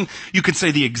person. You can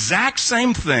say the exact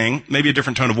same thing, maybe a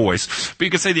different tone of voice, but you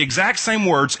can say the exact same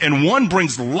words, and one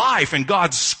brings life, and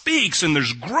God speaks, and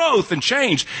there's growth and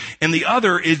change, and the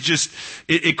other is just,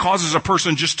 it causes a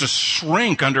person just to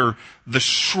shrink under the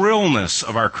shrillness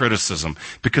of our criticism,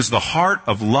 because the heart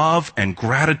of love and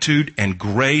gratitude and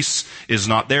grace is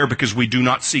not there, because we do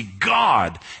not see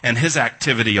God and His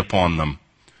activity upon them.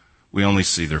 We only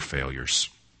see their failures.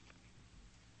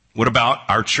 What about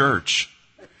our church?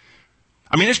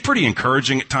 It's pretty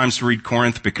encouraging at times to read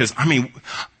Corinth because,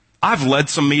 I've led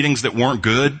some meetings that weren't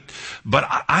good, but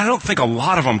I don't think a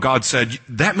lot of them God said,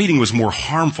 that meeting was more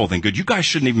harmful than good. You guys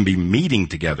shouldn't even be meeting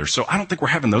together. So I don't think we're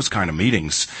having those kind of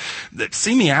meetings.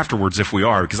 See me afterwards if we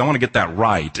are, because I want to get that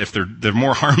right, if they're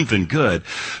more harm than good.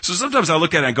 So sometimes I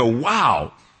look at it and go,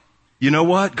 wow, you know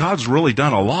what? God's really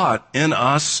done a lot in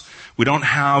us. We don't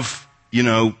have,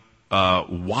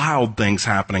 wild things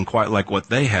happening quite like what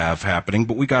they have happening,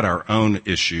 but we got our own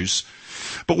issues.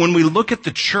 But when we look at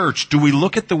the church, do we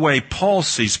look at the way Paul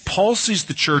sees? Paul sees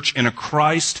the church in a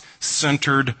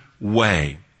Christ-centered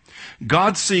way.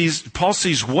 Paul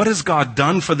sees what has God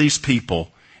done for these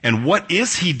people, and what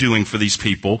is He doing for these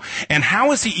people, and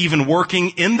how is He even working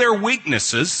in their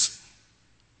weaknesses,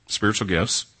 spiritual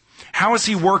gifts? How is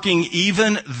He working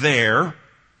even there?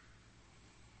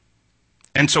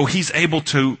 And so He's able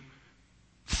to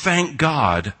thank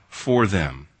God for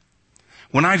them.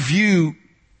 When I view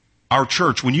our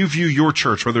church, when you view your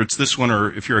church, whether it's this one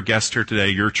or if you're a guest here today,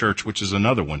 your church, which is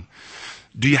another one,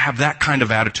 do you have that kind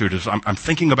of attitude? As I'm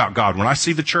thinking about God. When I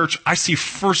see the church, I see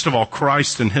first of all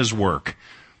Christ and His work.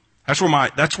 That's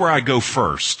where I go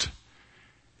first.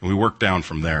 And we work down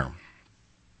from there.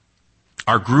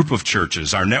 Our group of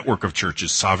churches, our network of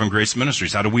churches, Sovereign Grace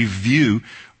Ministries, how do we view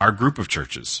our group of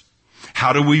churches?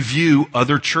 How do we view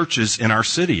other churches in our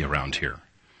city around here?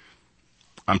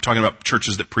 I'm talking about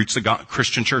churches that preach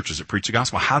Christian churches that preach the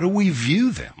gospel. How do we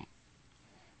view them?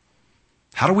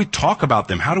 How do we talk about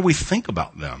them? How do we think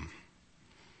about them?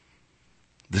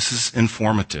 This is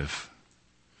informative.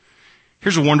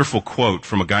 Here's a wonderful quote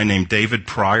from a guy named David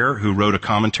Pryor who wrote a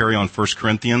commentary on 1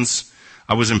 Corinthians.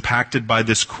 I was impacted by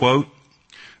this quote.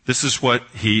 This is what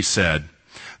he said.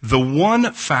 The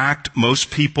one fact most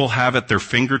people have at their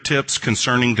fingertips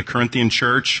concerning the Corinthian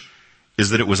church is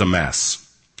that it was a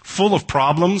mess. Full of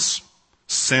problems,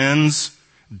 sins,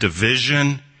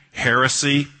 division,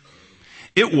 heresy.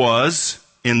 It was,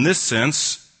 in this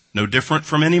sense, no different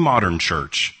from any modern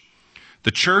church. The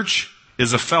church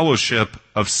is a fellowship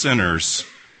of sinners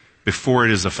before it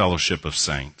is a fellowship of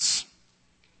saints.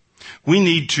 We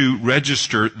need to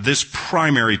register this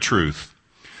primary truth.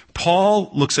 Paul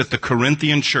looks at the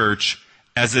Corinthian church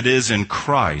as it is in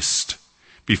Christ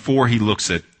before he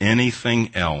looks at anything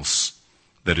else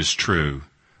that is true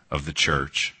of the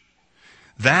church.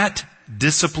 That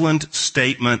disciplined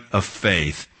statement of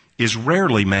faith is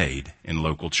rarely made in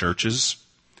local churches.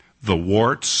 The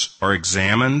warts are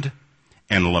examined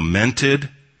and lamented,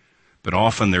 but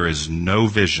often there is no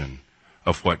vision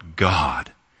of what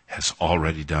God has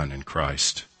already done in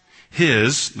Christ.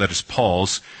 His, that is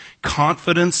Paul's,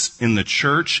 confidence in the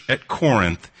church at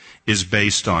Corinth is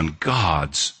based on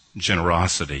God's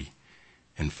generosity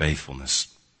and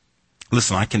faithfulness.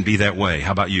 Listen, I can be that way.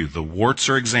 How about you? The warts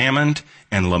are examined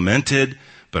and lamented,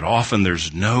 but often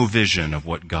there's no vision of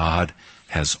what God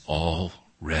has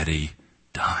already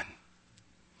done.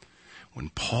 When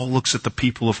Paul looks at the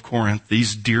people of Corinth,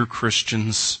 these dear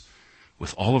Christians,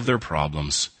 with all of their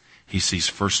problems, he sees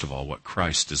first of all what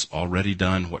Christ has already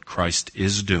done, what Christ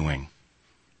is doing.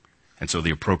 And so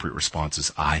the appropriate response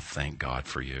is, I thank God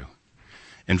for you.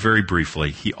 And very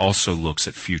briefly, he also looks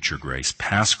at future grace.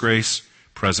 Past grace,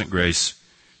 present grace,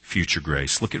 future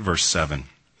grace. Look at verse 7.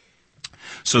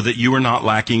 So that you are not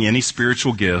lacking any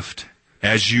spiritual gift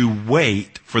as you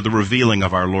wait for the revealing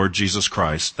of our Lord Jesus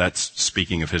Christ. That's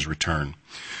speaking of his return.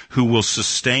 Who will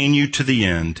sustain you to the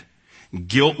end,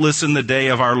 guiltless in the day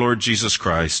of our Lord Jesus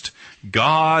Christ.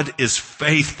 God is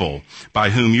faithful,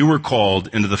 by whom you were called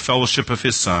into the fellowship of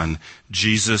his Son,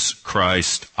 Jesus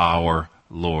Christ our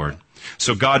Lord.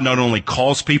 So God not only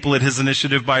calls people at his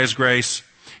initiative by his grace,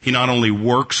 he not only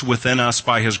works within us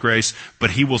by his grace,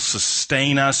 but he will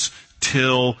sustain us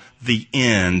till the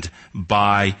end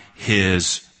by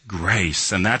his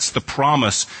grace. And that's the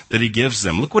promise that he gives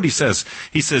them. Look what he says.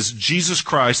 He says, Jesus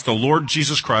Christ, the Lord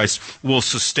Jesus Christ, will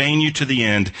sustain you to the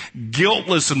end,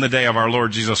 guiltless in the day of our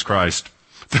Lord Jesus Christ.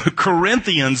 The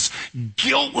Corinthians,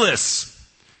 guiltless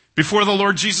before the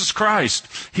Lord Jesus Christ.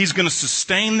 He's going to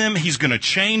sustain them. He's going to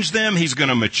change them. He's going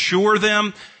to mature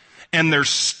them. And their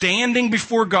standing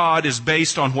before God is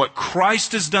based on what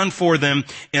Christ has done for them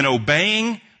in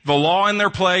obeying the law in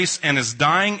their place and is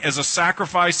dying as a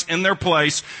sacrifice in their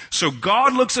place. So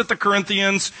God looks at the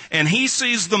Corinthians and he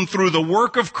sees them through the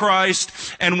work of Christ.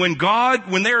 And when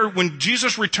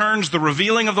Jesus returns, the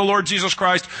revealing of the Lord Jesus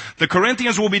Christ, the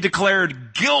Corinthians will be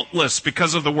declared guiltless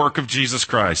because of the work of Jesus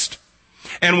Christ.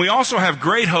 And we also have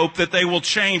great hope that they will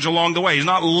change along the way. He's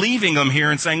not leaving them here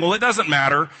and saying, well, it doesn't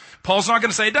matter. Paul's not going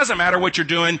to say, it doesn't matter what you're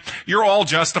doing. You're all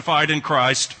justified in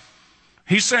Christ.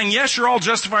 He's saying, yes, you're all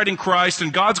justified in Christ,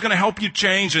 and God's going to help you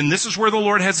change, and this is where the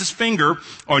Lord has his finger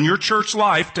on your church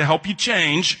life to help you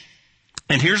change.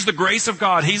 And here's the grace of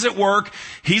God. He's at work.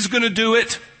 He's going to do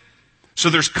it. So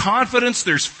there's confidence,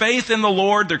 there's faith in the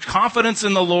Lord, there's confidence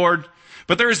in the Lord.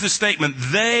 But there is this statement,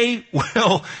 they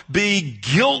will be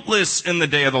guiltless in the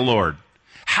day of the Lord.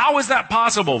 How is that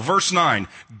possible? Verse 9,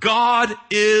 God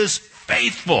is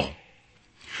faithful.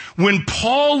 When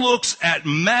Paul looks at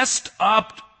messed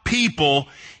up people,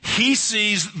 he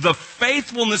sees the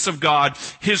faithfulness of God.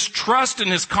 His trust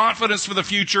and his confidence for the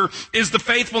future is the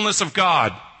faithfulness of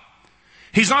God.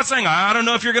 He's not saying, I don't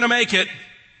know if you're going to make it.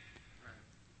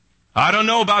 I don't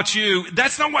know about you.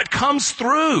 That's not what comes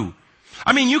through.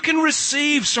 I mean, you can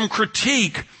receive some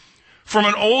critique from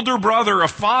an older brother, a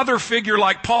father figure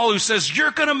like Paul who says,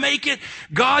 you're going to make it.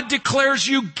 God declares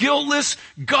you guiltless.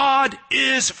 God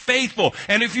is faithful.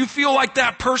 And if you feel like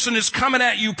that person is coming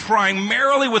at you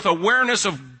primarily with awareness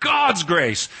of God's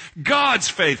grace, God's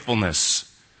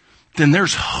faithfulness, then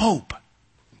there's hope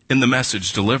in the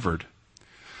message delivered.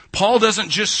 Paul doesn't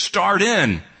just start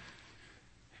in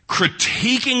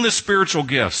critiquing the spiritual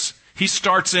gifts. He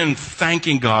starts in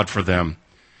thanking God for them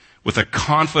with a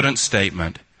confident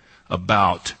statement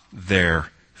about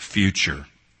their future.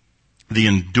 The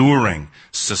enduring,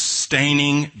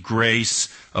 sustaining grace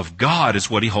of God is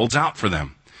what he holds out for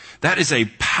them. That is a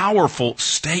powerful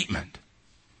statement.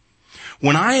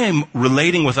 When I am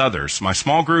relating with others, my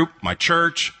small group, my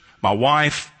church, my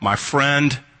wife, my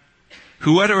friend,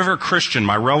 whoever Christian,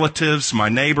 my relatives, my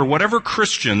neighbor, whatever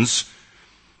Christians.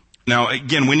 Now,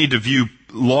 again, we need to view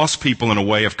lost people in a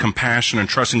way of compassion and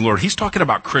trusting the Lord. He's talking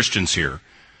about Christians here.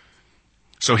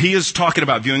 So he is talking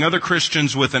about viewing other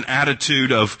Christians with an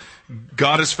attitude of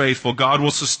God is faithful, God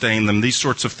will sustain them, these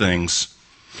sorts of things.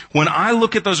 When I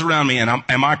look at those around me,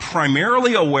 am I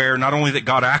primarily aware not only that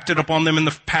God acted upon them in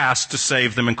the past to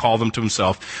save them and call them to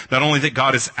himself, not only that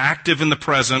God is active in the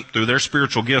present through their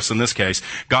spiritual gifts in this case,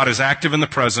 God is active in the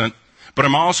present, but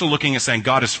I'm also looking at saying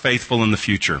God is faithful in the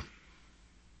future.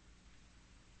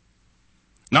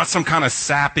 Not some kind of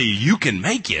sappy, you can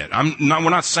make it. We're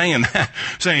not saying that.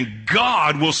 Saying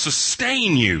God will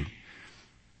sustain you.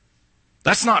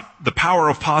 That's not the power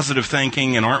of positive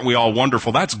thinking and aren't we all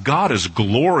wonderful. That's God is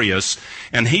glorious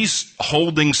and he's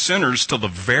holding sinners till the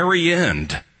very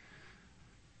end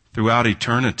throughout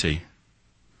eternity.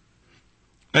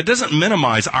 That doesn't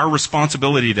minimize our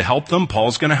responsibility to help them.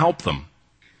 Paul's going to help them.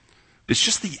 It's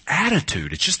just the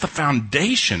attitude. It's just the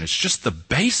foundation. It's just the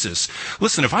basis.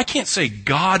 Listen, if I can't say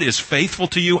God is faithful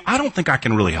to you, I don't think I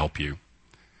can really help you.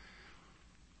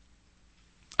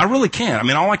 I really can't. I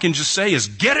mean, all I can just say is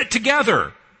get it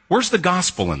together. Where's the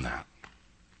gospel in that?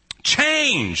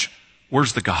 Change.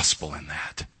 Where's the gospel in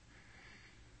that?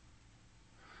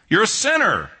 You're a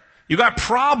sinner. You got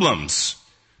problems.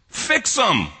 Fix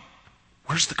them.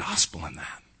 Where's the gospel in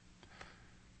that?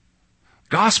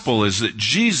 Gospel is that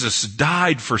Jesus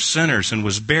died for sinners and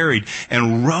was buried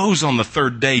and rose on the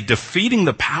third day, defeating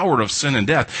the power of sin and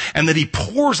death, and that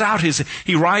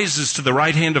he rises to the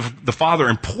right hand of the Father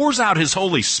and pours out his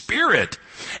Holy Spirit,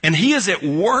 and he is at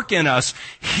work in us.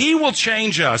 He will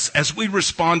change us as we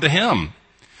respond to him.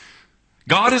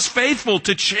 God is faithful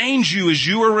to change you as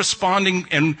you are responding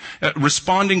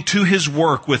to his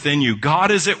work within you. God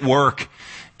is at work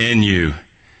in you,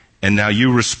 and now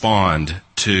you respond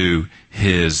to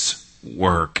his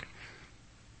work.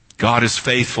 God is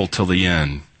faithful till the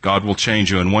end. God will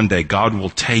change you, and one day God will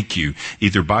take you,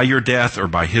 either by your death or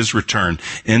by his return,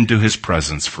 into his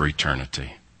presence for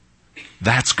eternity.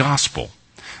 That's gospel.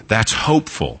 That's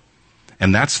hopeful.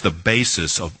 And that's the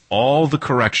basis of all the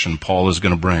correction Paul is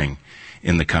going to bring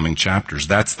in the coming chapters.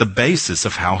 That's the basis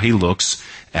of how he looks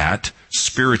at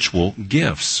spiritual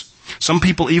gifts. Some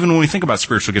people, even when we think about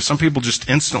spiritual gifts, some people just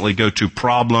instantly go to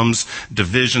problems,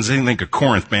 divisions. They think of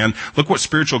Corinth, man. Look what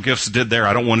spiritual gifts did there.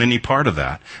 I don't want any part of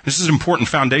that. This is an important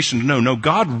foundation to know. No,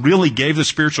 God really gave the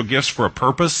spiritual gifts for a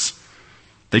purpose.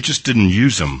 They just didn't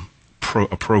use them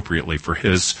appropriately for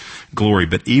his glory.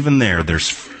 But even there,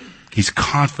 he's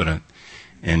confident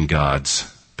in God's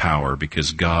power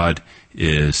because God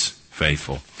is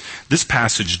faithful. This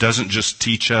passage doesn't just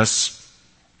teach us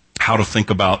how to think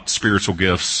about spiritual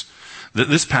gifts.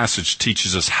 This passage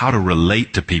teaches us how to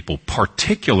relate to people,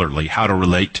 particularly how to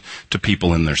relate to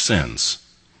people in their sins,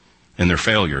 in their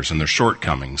failures, in their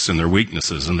shortcomings, in their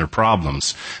weaknesses, in their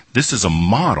problems. This is a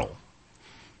model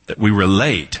that we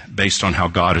relate based on how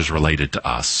God is related to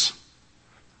us.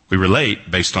 We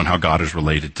relate based on how God is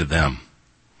related to them.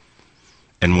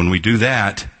 And when we do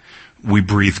that, we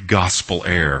breathe gospel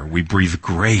air. We breathe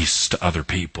grace to other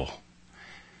people.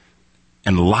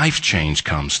 And life change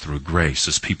comes through grace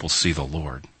as people see the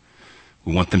Lord.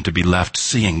 We want them to be left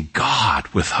seeing God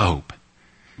with hope,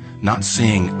 not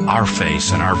seeing our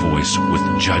face and our voice with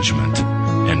judgment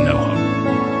and no hope.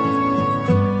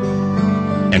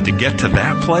 And to get to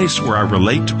that place where I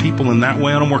relate to people in that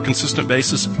way on a more consistent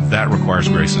basis, that requires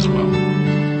grace as well.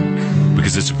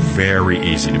 Because it's very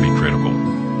easy to be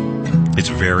critical. It's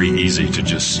very easy to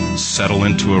just settle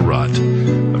into a rut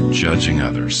of judging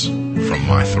others from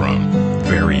my throne.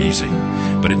 Very easy.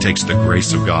 But it takes the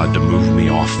grace of God to move me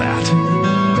off that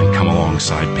and come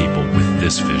alongside people with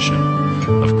this vision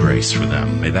of grace for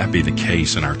them. May that be the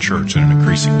case in our church in an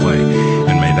increasing way.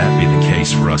 And may that be the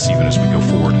case for us even as we go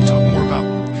forward and talk more about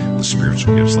the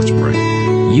spiritual gifts. Let's pray.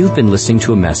 You've been listening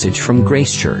to a message from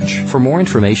Grace Church. For more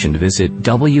information, visit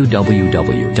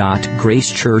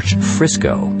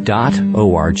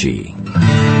www.gracechurchfrisco.org.